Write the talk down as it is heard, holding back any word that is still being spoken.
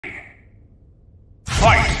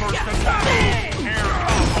First attack. Air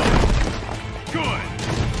combo. Good.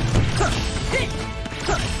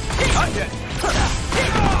 Not yet. Good.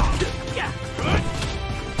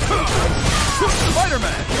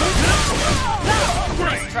 Spider-Man.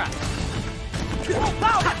 Great. Trap.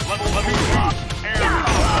 Level drop. Air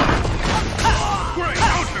combo. Great.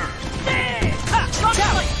 Counter.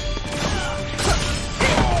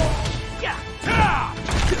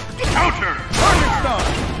 Counter. Target stun.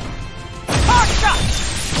 Hot shot!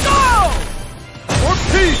 Go!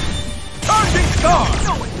 Ortiz. Charging star.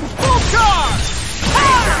 Full charge!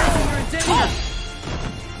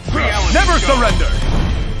 Reality Never show. surrender.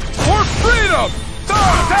 For freedom.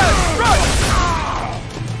 Dodge and strike.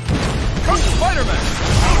 Come Spider-Man.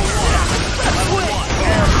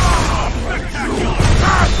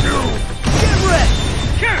 Get ready!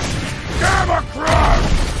 Kiss. Gamma Crush.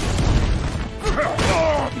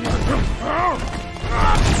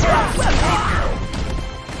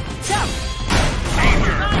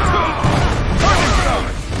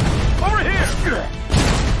 Over here.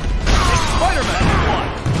 Spider-Man.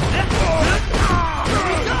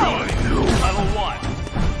 Level 1.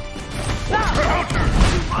 Counter.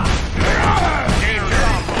 Air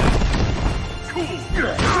combo. Cool.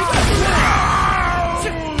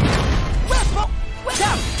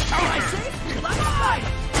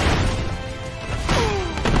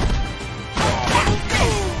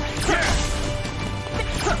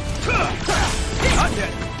 Not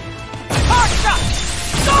yet. Hot shot!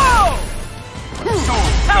 Go!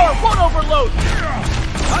 Power won't overload!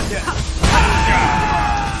 Not yet.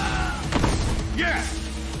 Yeah.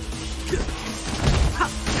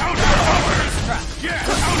 Counter. Yeah.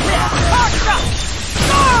 Hot shot!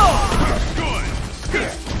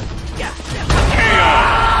 Good.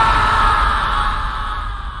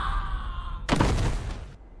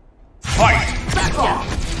 Fight. Back off!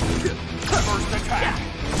 First attack.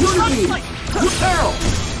 Unity! Peril!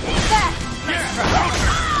 Back! Yeah.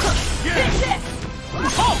 Counter. Yeah.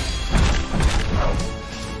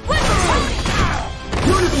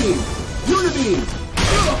 Unibeam! Unibeam!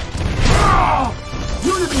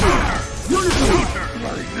 Unibeam! Unibeam!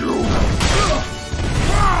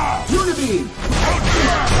 Unibeam!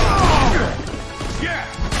 Yeah.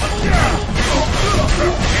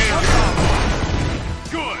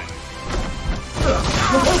 Good.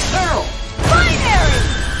 Remote peril! Binary!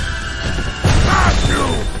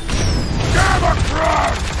 Gamma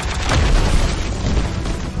Crush.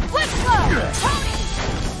 Let's go! Tony!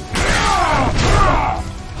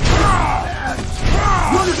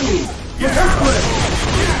 Unibeam! Remote grip!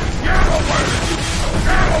 Get away. Get away.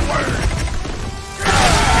 Get away.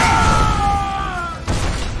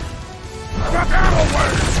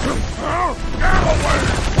 Get away.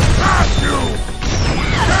 Got you.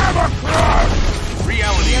 Gamma Crush.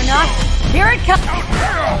 Reality You're not? show. Here it comes!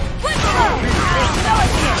 Counter. Let's go!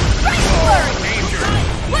 Right flurry! Danger.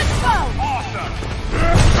 Let's go! Awesome.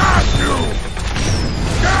 Got you.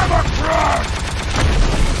 Gamma Crush.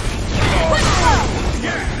 Let's go!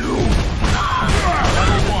 Yeah.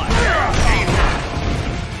 Level 1. Danger.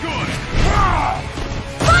 Good.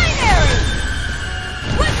 Binary!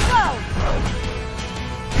 Let's go!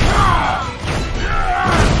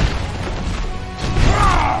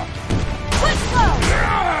 Let's go!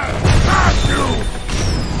 Got you.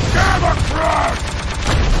 Gamma Crush.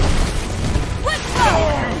 Let's go!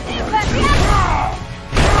 Defense!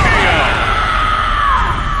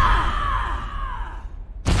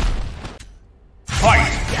 Fight.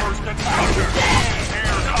 First attack.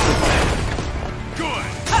 Air combo. Good.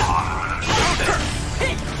 Counter.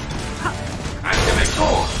 Activate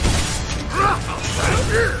core.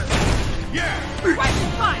 Yeah. Right in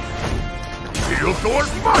time! Shield Sword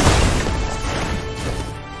Punch.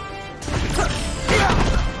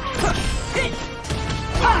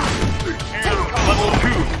 Level 2.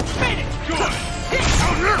 Good.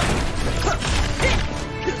 Counter.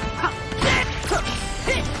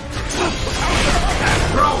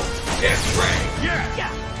 Throw. X-ray. Yeah.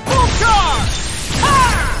 Full charge!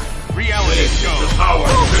 Reality show. Power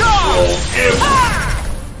Full charge!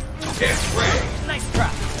 X-ray. Nice try!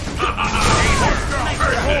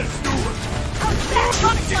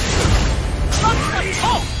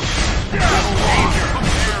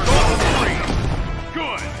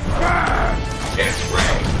 Good.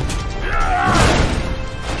 X-ray.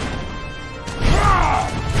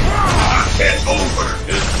 Get over.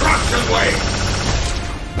 Destruction wave.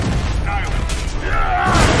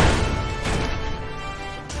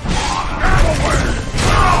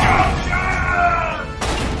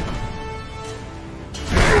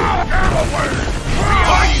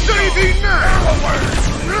 Saving now!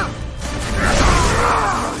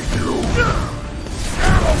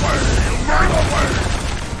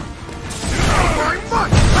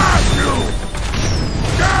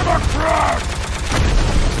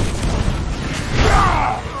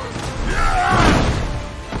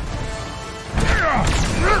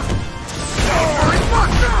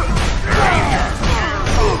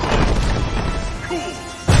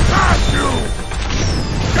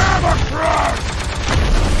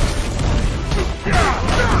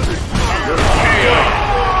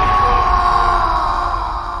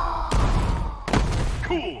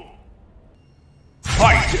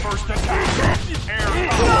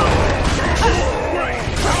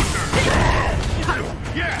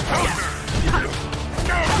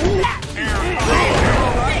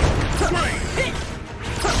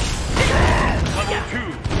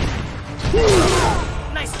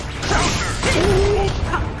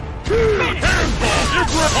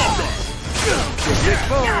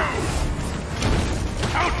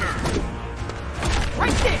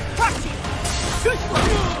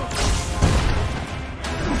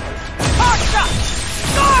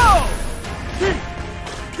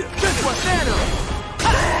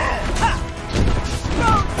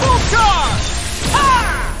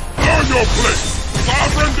 your place!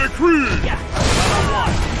 Sovereign decree!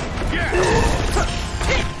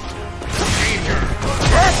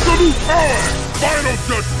 Absolute power! Final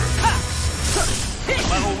judgment!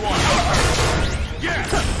 Level 1.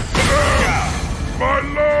 My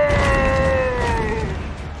lord!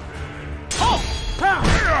 Oh! Get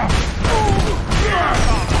away!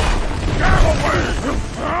 Get away!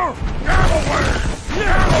 Get away! Get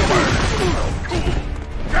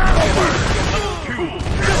away!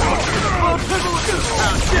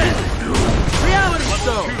 Reality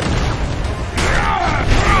stone!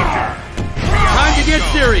 Time to get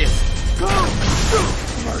serious! Got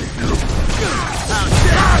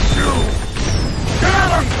you!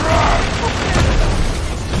 Catastrophe!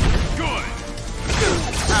 Good.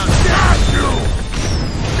 Got you!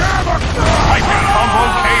 Catastrophe! I can combo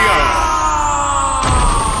KO.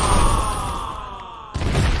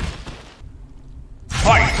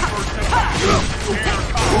 Fight. Air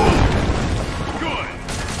combo. Good.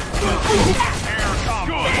 Air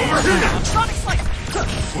combo. Good. Sonic Slice!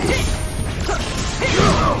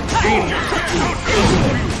 Danger.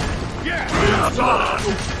 Yeah. Air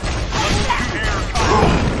combo.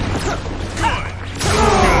 Good.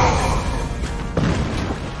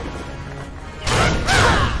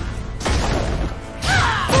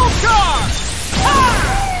 Full charge!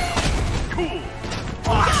 Cool.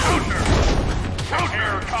 Counter.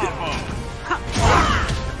 Air combo.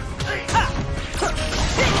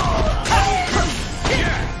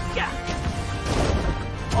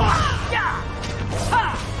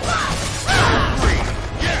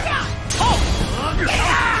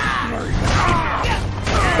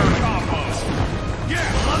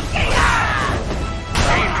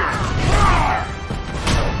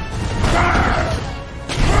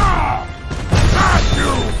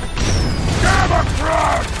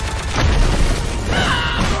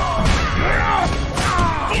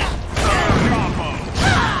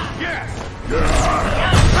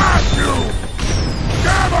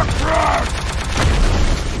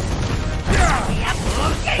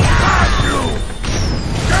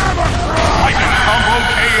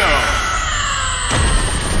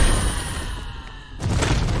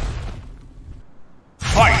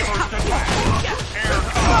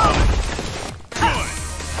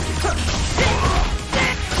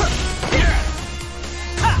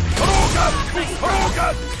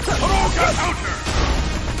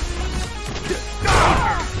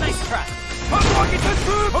 Nice try!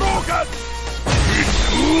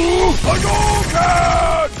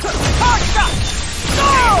 Hard shot!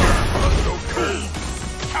 No!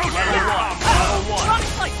 Sonic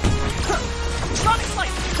Slice! Sonic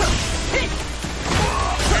Slice! Hit!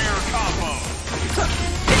 Air combo.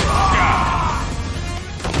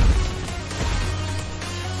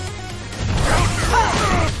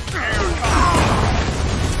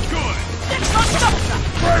 Good. Sonic double shot!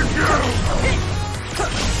 Thank you! Hit!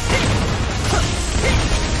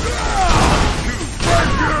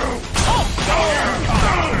 Thank you! Oh!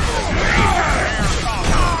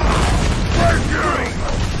 Thank you!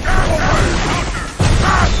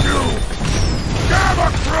 Got you! Gamma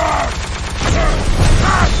Crush!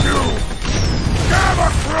 Got you! Gamma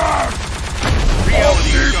Crush!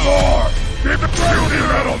 Reality Need show. more! Keep it beauty,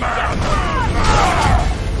 little man!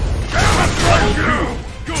 Gamma Crush you!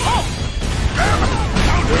 Good. Gamma!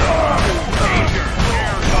 Danger.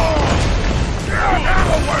 Air combo. Get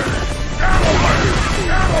away! Get away!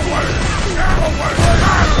 Get away! Get away!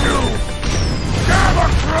 Got you! Gamma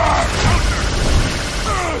Crush!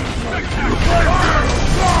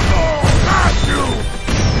 Got you!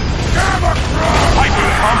 Gamma Crush! I can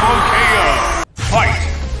combo KO. Fight.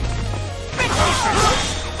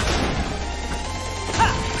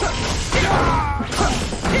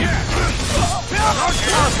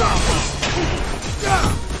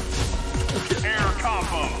 Air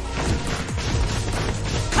combo.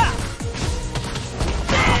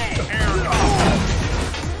 Air combo.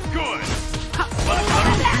 Good.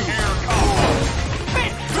 Air combo. Good.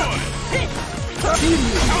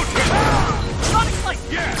 Sonic Slice!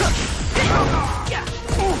 Yeah. Yeah!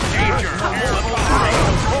 Danger. Air combo.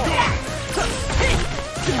 Good.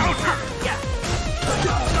 Counter. Yeah!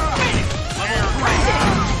 Air combo.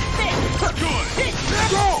 Good.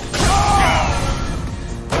 Go!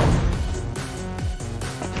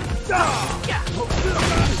 Yeah!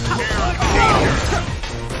 Air combo.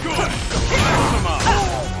 Good. Maxima.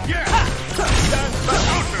 Yeah.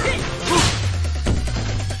 Counter.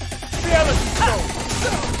 Reality Stone!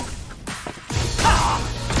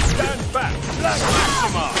 Stand back!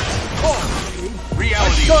 Maxima.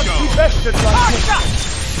 Reality show. Vested like Hard shot!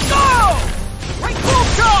 Go! Right full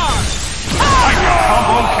charge! I can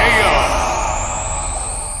combo KO.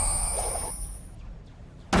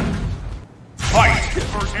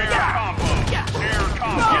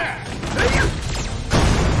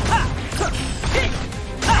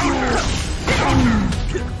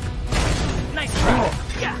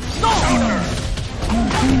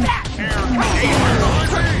 Air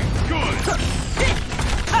counter. Good.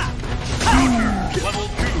 Counter. Level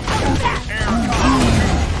 2. Air counter.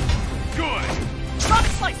 Good. Drop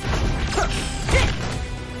slice.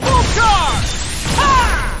 Full charge.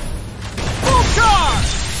 Full charge.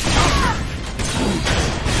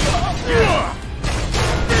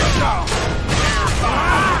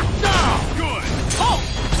 Good. Hold.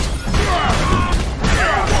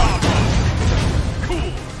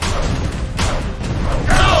 Cool.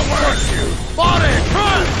 Now work you! Body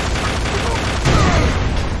crunch!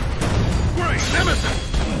 Great. Nemesis!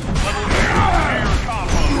 Level 2. Air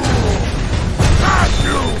combo. Got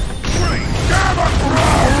you! Great. Gamma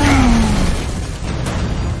Crush!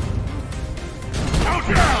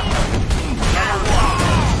 Counter. Level 1.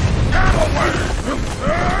 Gamma Wave!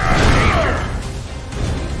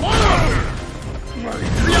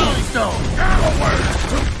 Reality Stone! Gamma Wave!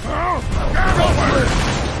 Gamma Wave!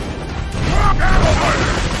 Gamma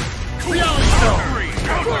Wave! Reality Stone!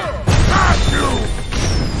 Counter. Got you!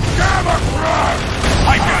 Gamma Crush!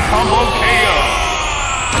 Hyper combo KO.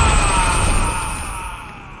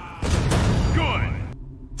 Good.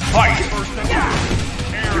 Fight. First attack.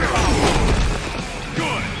 Air combo.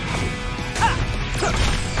 Good.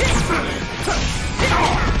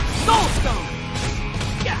 Soul Stone.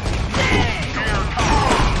 Air combo.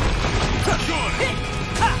 Good.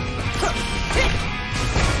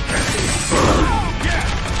 Yeah.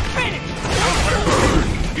 Finish.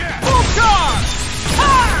 Yeah. Full charge.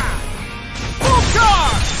 Full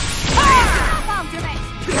charge. Bomb damage.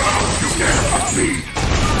 You can't fuck me!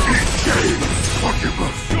 Eat James!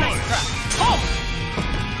 Succubus! Good. Hold.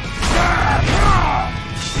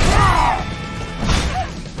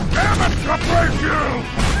 Amateur break you!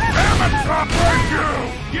 Amateur break you!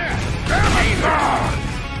 Yeah. Amateur!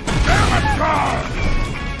 Amateur!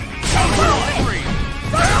 Counter 3.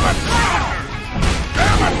 Amateur!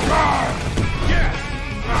 Amateur! Yeah.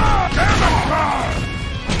 Amateur!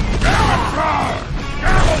 Amateur!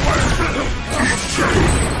 Galloway! Eat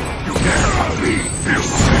James! You can't let me feel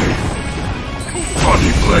safe!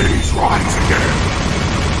 Bloody blades rise again!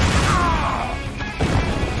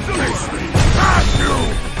 Face me! Got you!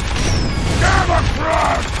 Gamma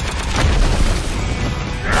Crush!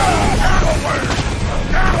 Galloway!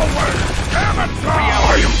 Galloway! Amateur!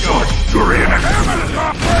 I am just your enemy!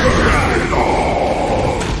 Burn it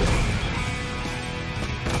all!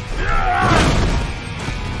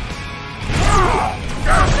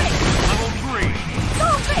 Level 3.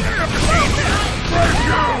 Break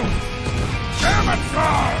you!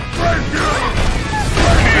 Amateur! Break you!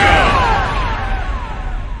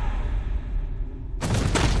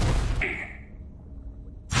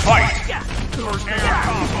 Fight. First air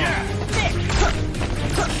combo. Yeah.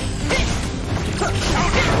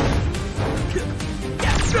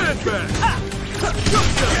 Stand back!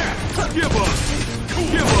 Give up!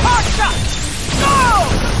 Give up! Hard shot. Go.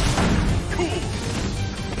 Cool.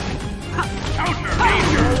 Counter.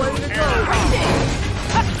 Danger. Air combo.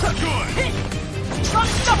 Good. Trunk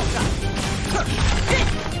double shot.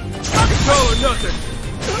 It's all or nothing!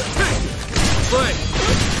 Play!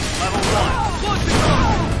 Level 1.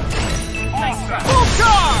 Nice try. Full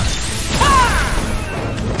charge.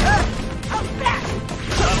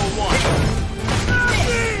 Level 1.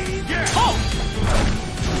 Yeah. Hold.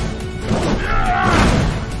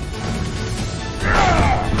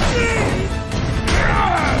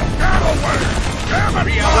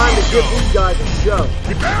 Time to give these guys a show.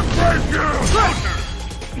 Break you! Counter.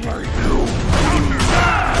 Break you!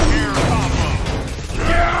 Air combo.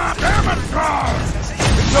 Amateur!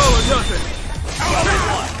 It's all or nothing! Level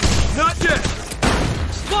 1. Not yet!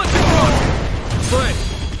 Launch and run! Play!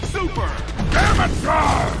 Super.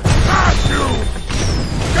 Amateur! Got you!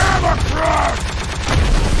 Gamma Crush!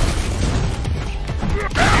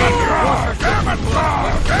 Amateur! Amateur!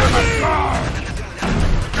 Amateur!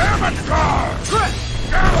 Amateur!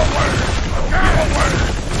 Galloway! Galloway!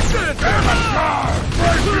 Amateur!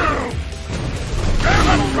 Break you!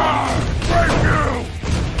 Amateur! Break you!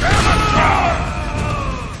 Amateur!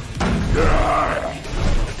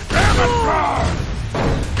 Amateur!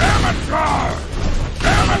 Amateur!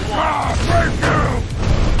 Amateur!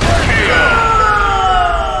 Break you!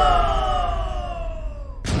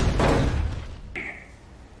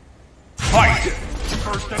 Fight.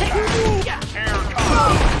 First attack. Air combo.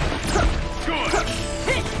 Good.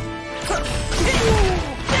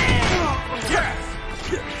 Yes.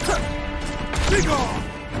 Be gone!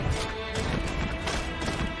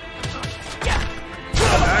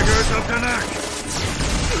 Daggers of the neck!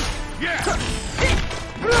 Yeah.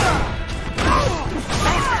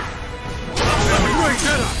 Great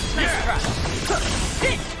head up! Yeah.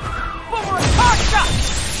 Forward hard shot.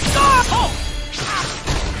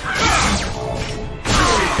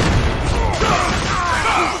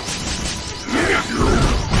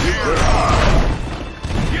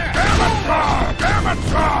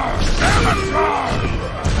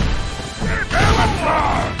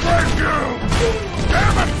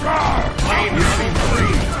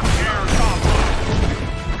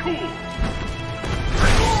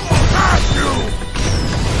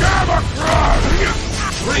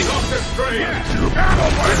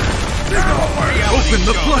 Open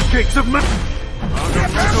the floodgates of man!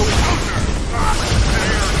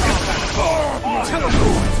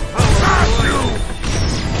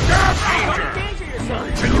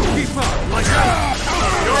 Can you keep up like that?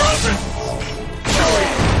 You're open!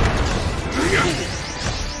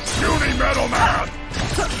 Puny metal man!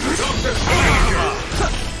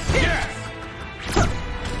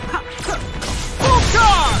 Full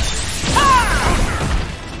charge!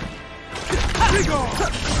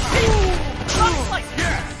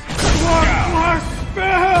 One more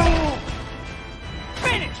spell!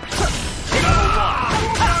 Finish!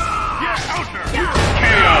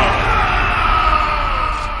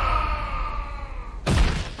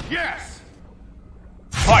 Yes!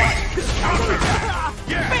 Fight!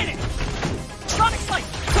 Finish! Sonic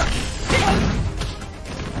Slice!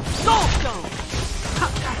 Soul Stone!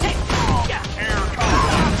 Air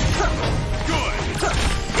combo! Good!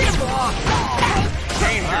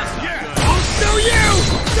 Danger! Yeah! I'll do you!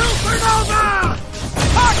 Supernova!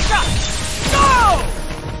 Hot shot! Go!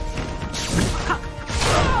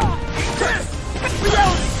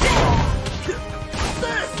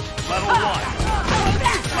 Level 1!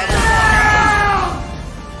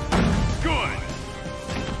 Good!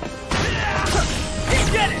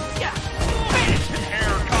 Get it! Finish!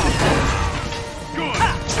 Air combo! Good!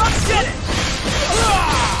 Let's get it!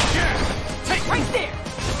 Yeah! Take right there!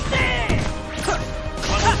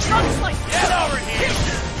 Sonic Slice! Get over here!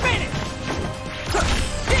 Finish!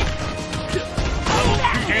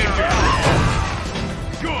 Danger!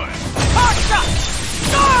 Good! Hot shot!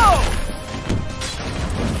 Go!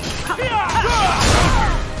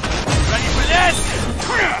 Ready for this?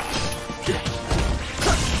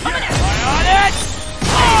 Eye on it!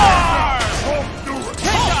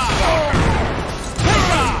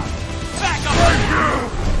 Back up!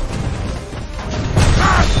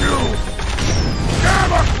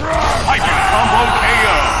 Hyper combo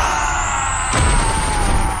KO!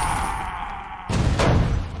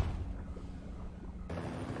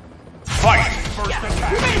 Fight! First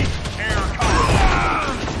attack! Air combo!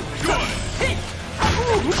 Good!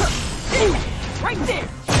 Right there!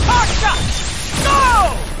 Hot shot! Go!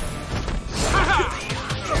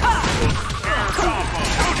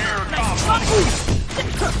 Air combo!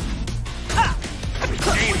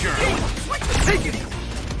 Danger! Take it!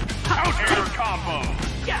 Air combo!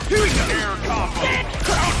 Here we go! Air combo!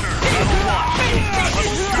 Counter! Level 1! Level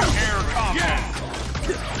 2 air combo!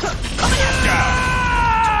 Down!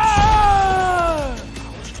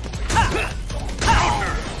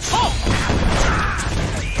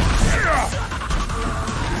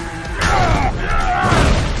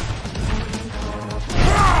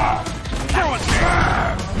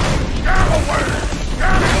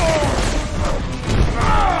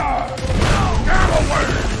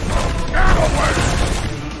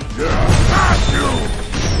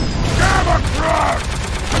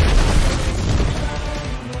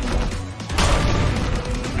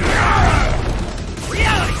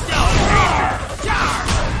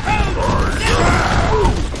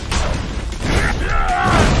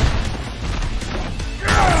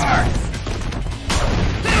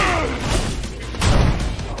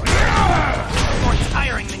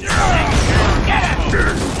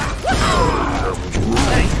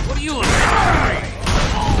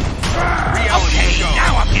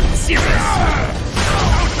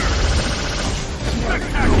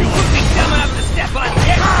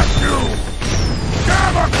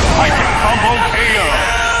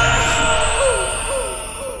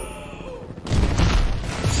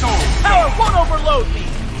 Overload me!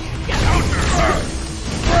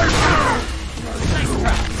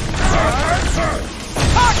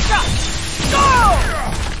 Hot shot!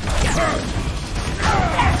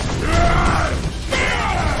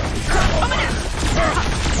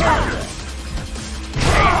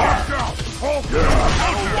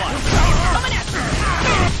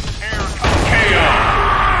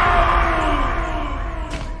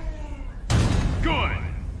 Good!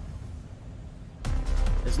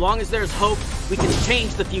 As long as there's hope, we can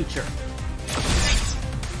change the future.